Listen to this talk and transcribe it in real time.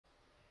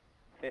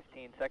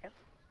15 seconds.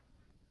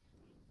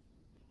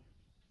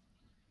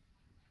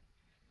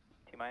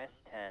 T-minus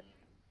 10,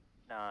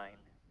 9,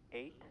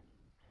 8,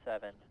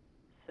 7,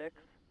 6,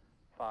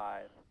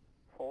 5,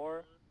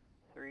 4,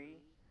 3,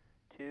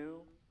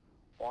 2,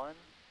 1.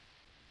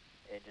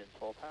 Engines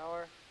full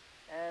power.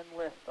 And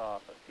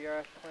liftoff of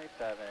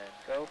CRS-27.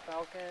 Go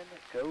Falcon,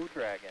 go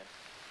Dragon.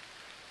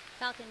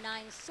 Falcon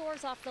 9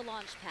 soars off the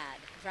launch pad.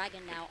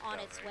 Dragon now on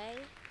its way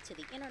to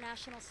the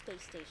International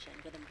Space Station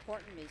with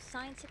important new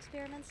science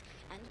experiments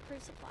and crew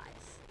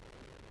supplies.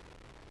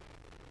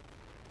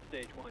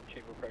 Stage 1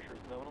 chamber pressure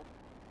is nominal.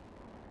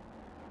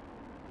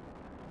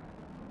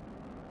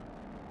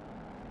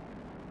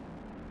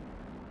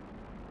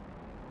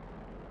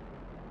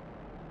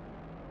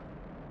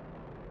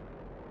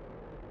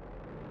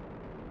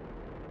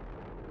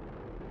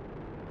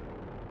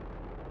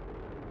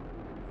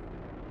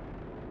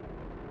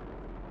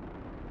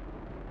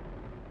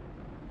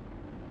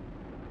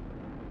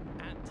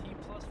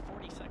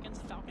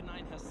 Falcon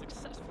 9 has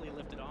successfully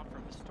lifted off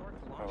from historic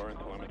launch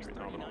complex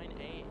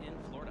 39A in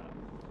Florida.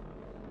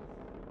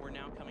 We're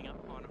now coming up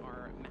on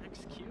our max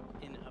Q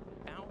in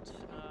about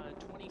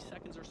 20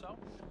 seconds or so,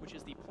 which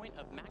is the point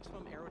of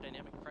maximum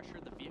aerodynamic pressure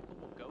the vehicle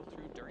will go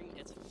through during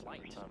its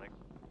flight. Sonic.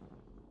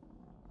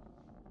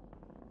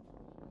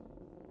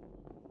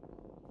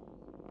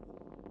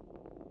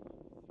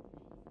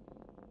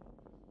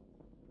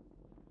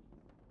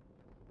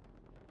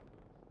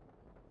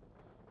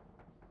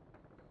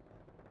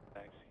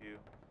 Max Q.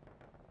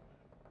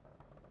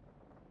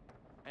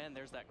 And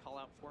there's that call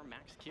out for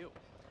max Q.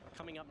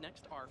 Coming up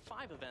next are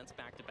 5 events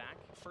back-to-back.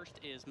 First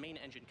is main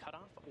engine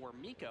cutoff, or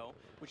MECO,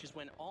 which is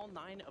when all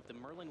 9 of the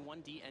Merlin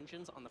 1D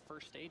engines on the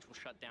first stage will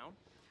shut down.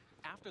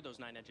 After those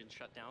 9 engines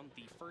shut down,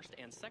 the first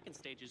and second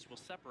stages will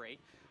separate,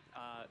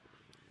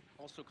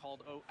 also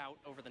called out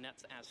over the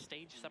nets as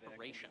stage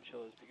separation.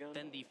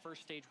 Then the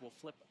first stage will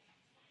flip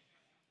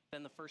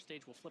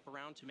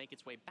around to make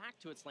its way back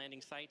to its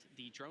landing site,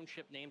 the drone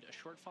ship named a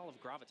shortfall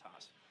of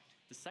gravitas.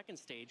 The second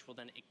stage will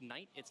then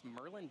ignite its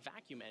Merlin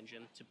vacuum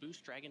engine to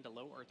boost Dragon to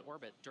low Earth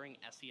orbit during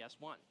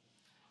SES-1.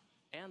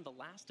 And the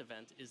last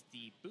event is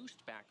the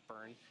boost back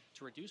burn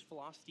to reduce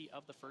velocity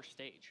of the first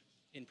stage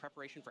in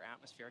preparation for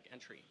atmospheric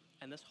entry.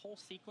 And this whole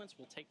sequence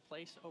will take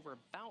place over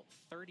about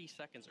 30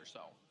 seconds or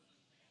so.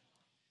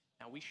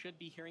 Now we should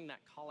be hearing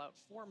that call out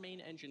for main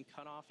engine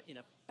cutoff in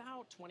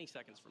about 20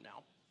 seconds from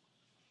now.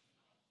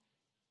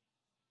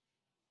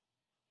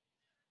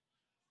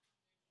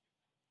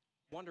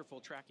 Wonderful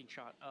tracking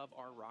shot of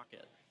our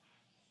rocket.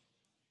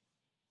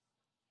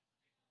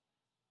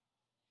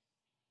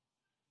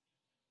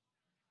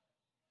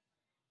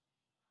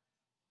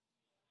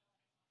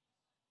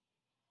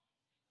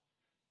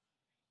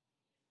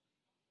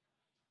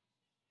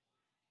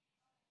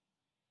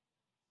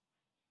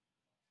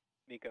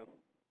 MECO.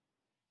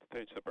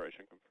 Stage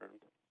separation confirmed.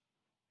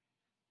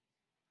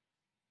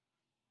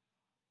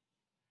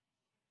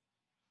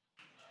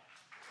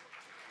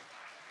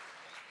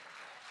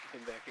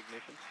 In-back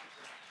ignition.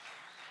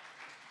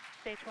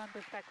 Stage 1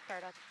 boost back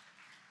startup.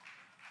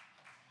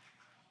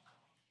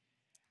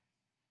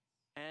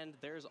 And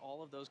there's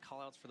all of those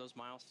callouts for those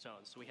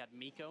milestones. So we had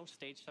MECO,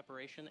 stage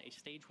separation, a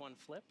stage 1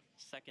 flip,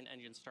 second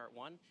engine start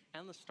 1,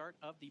 and the start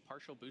of the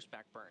partial boost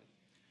back burn.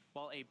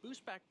 While a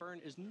boost back burn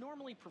is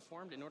normally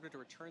performed in order to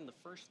return the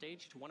first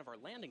stage to one of our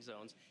landing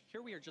zones,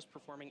 here we are just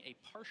performing a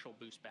partial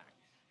boost back.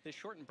 This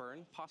shortened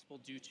burn, possible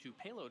due to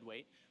payload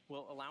weight,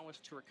 will allow us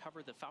to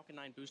recover the Falcon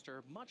 9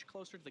 booster much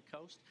closer to the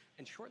coast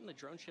and shorten the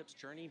drone ship's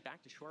journey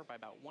back to shore by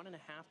about 1.5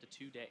 to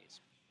 2 days.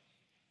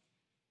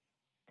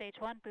 Stage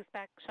 1 boost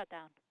back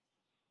shutdown.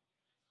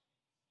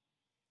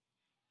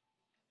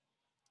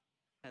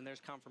 And there's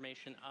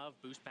confirmation of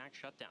boost back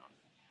shutdown.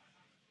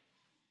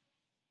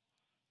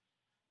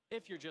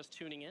 If you're just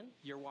tuning in,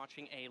 you're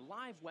watching a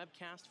live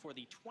webcast for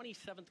the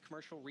 27th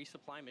commercial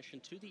resupply mission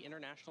to the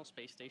International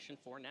Space Station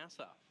for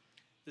NASA.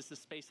 This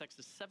is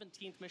SpaceX's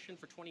 17th mission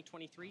for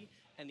 2023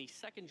 and the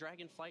second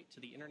Dragon flight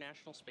to the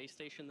International Space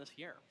Station this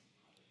year.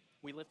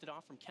 We lifted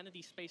off from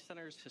Kennedy Space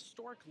Center's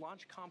historic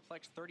launch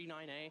complex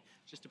 39A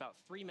just about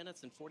 3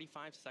 minutes and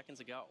 45 seconds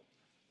ago.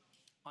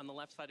 On the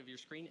left side of your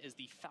screen is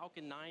the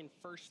Falcon 9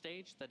 first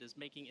stage that is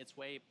making its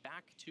way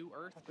back to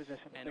Earth,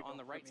 and on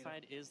the right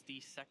side is the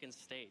second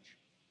stage.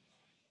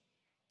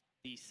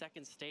 The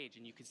second stage,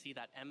 and you can see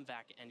that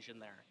MVAC engine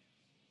there.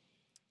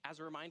 As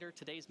a reminder,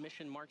 today's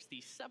mission marks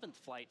the 7th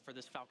flight for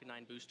this Falcon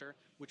 9 booster,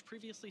 which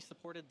previously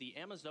supported the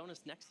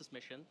Amazonas Nexus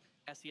mission,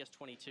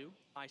 SES-22,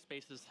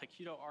 iSpace's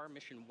Hakuto R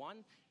Mission 1,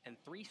 and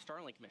 3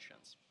 Starlink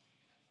missions.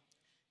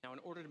 Now, in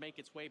order to make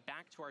its way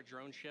back to our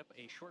drone ship,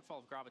 a shortfall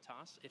of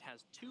gravitas, it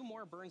has 2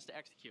 more burns to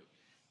execute.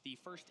 The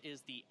first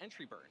is the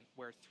entry burn,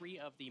 where 3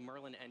 of the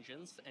Merlin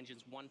engines,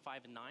 engines 1,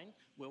 5, and 9,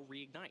 will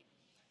reignite.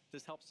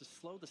 This helps to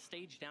slow the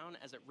stage down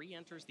as it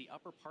re-enters the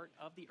upper part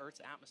of the Earth's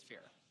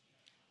atmosphere.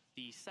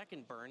 The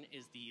second burn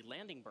is the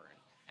landing burn,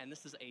 and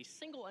this is a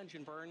single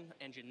engine burn,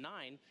 engine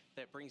 9,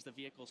 that brings the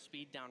vehicle's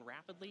speed down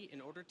rapidly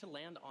in order to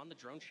land on the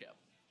drone ship.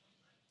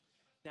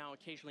 Now,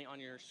 occasionally on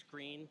your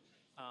screen,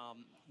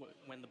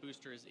 when the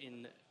booster is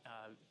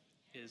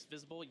is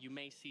visible, you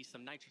may see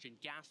some nitrogen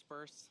gas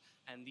bursts,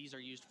 and these are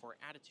used for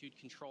attitude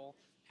control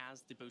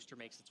as the booster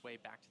makes its way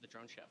back to the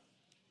drone ship.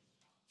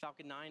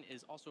 Falcon 9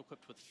 is also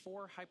equipped with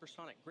 4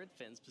 hypersonic grid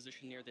fins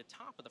positioned near the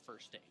top of the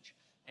first stage.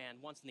 And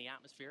once in the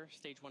atmosphere,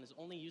 Stage 1 is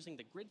only using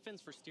the grid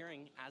fins for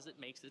steering as it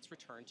makes its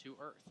return to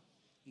Earth.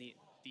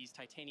 These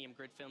titanium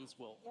grid fins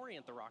will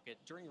orient the rocket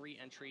during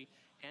re-entry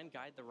and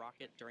guide the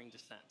rocket during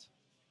descent.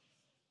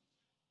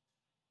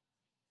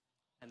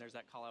 And there's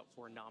that call out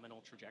for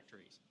nominal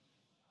trajectories.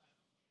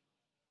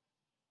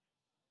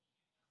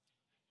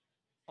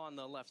 On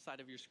the left side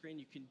of your screen,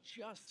 you can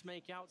just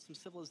make out some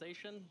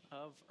civilization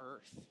of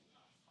Earth,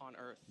 on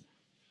Earth.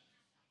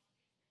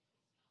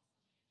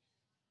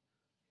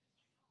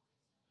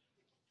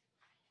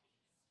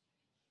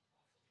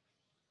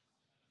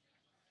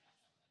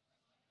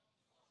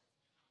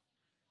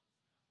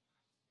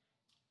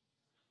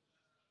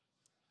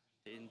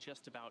 In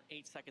just about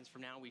 8 seconds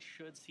from now, we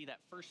should see that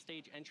first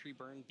stage entry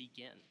burn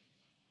begin.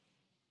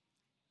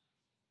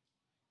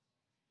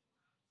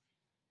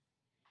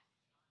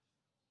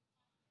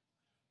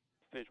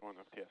 Stage 1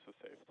 FTS is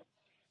saved.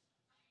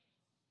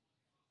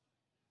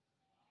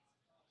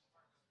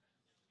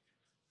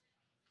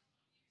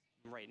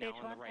 Right now,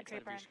 Stage on the 1 right entry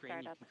side of your burn screen,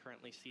 you startup. can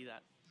currently see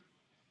that.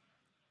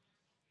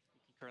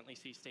 You can currently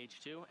see Stage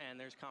 2, and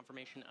there's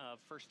confirmation of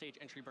first stage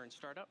entry burn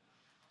startup,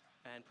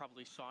 and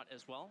probably saw it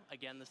as well.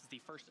 Again, this is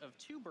the first of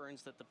 2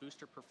 burns that the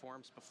booster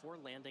performs before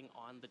landing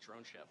on the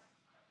drone ship.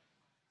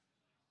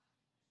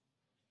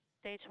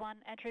 Stage 1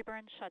 entry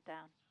burn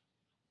shutdown.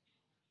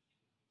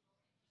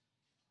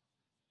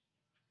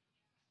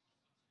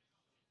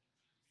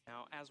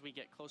 Now, as we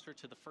get closer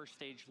to the first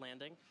stage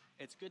landing,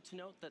 it's good to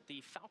note that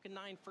the Falcon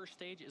 9 first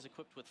stage is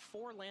equipped with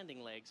 4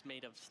 landing legs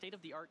made of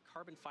state-of-the-art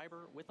carbon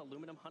fiber with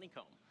aluminum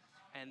honeycomb.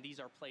 And these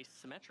are placed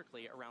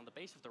symmetrically around the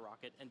base of the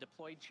rocket and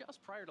deployed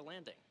just prior to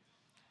landing.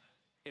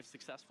 If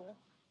successful,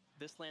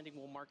 this landing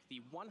will mark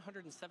the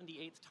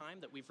 178th time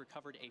that we've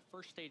recovered a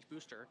first stage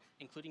booster,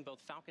 including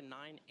both Falcon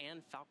 9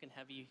 and Falcon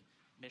Heavy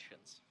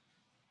missions.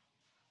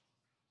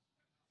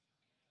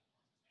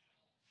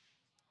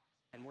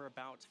 And we're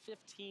about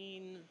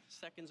 15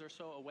 seconds or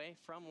so away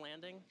from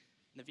landing.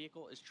 And the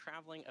vehicle is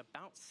traveling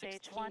about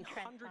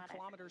 1,600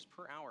 kilometers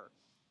per hour.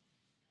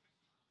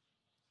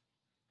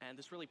 And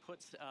this really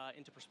puts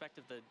into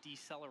perspective the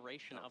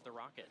deceleration of the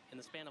rocket. In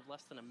the span of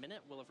less than a minute,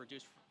 we'll have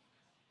reduced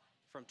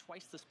from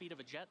twice the speed of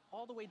a jet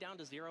all the way down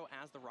to 0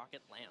 as the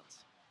rocket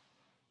lands.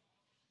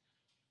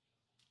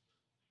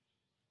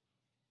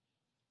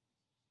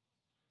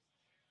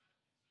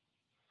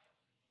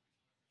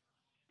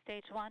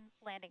 Stage 1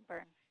 landing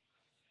burn.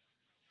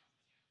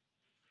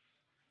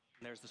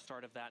 And there's the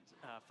start of that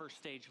first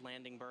stage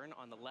landing burn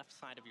on the left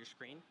side of your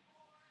screen.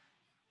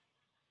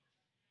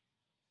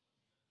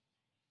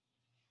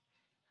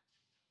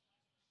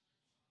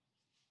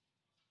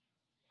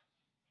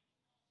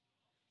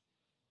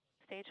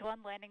 Stage 1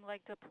 landing leg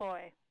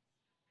deploy.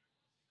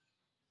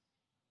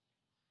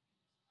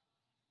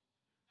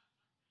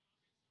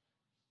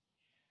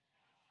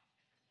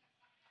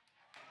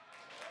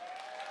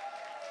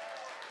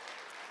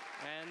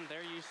 And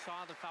there you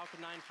saw the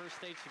Falcon 9 first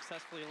stage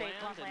successfully Stage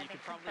land, 1 and you can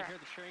probably confirmed. hear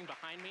the cheering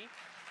behind me.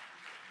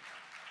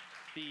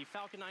 The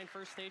Falcon 9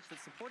 first stage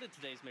that supported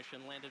today's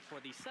mission landed for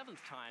the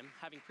 7th time,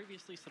 having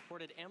previously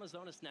supported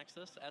Amazonas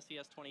Nexus,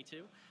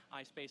 SES-22,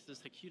 iSpace's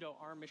Hakuto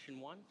R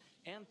Mission 1,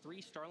 and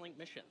 3 Starlink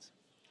missions.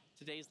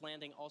 Today's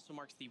landing also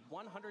marks the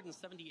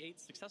 178th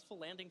successful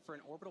landing for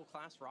an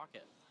orbital-class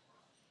rocket.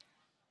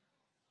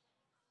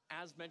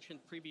 As mentioned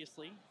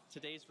previously,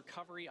 today's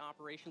recovery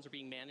operations are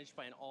being managed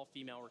by an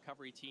all-female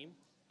recovery team,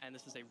 and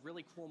this is a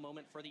really cool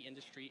moment for the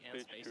industry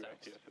and Stage 2 SpaceX.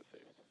 FTS is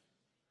saved.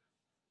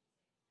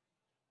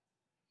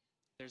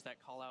 There's that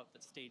call out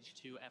that Stage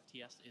 2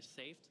 FTS is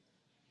saved.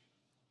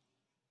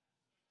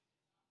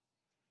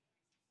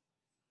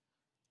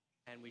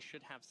 And we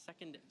should have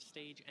second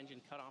stage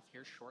engine cutoff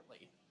here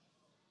shortly.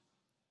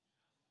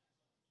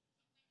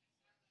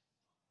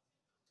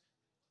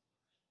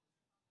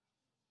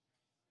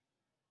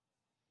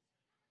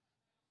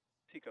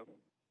 Seco.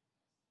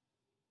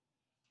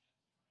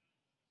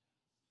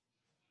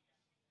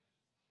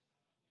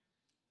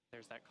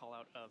 There's that call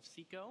out of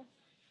SECO.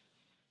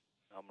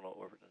 Nominal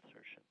orbit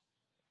insertion.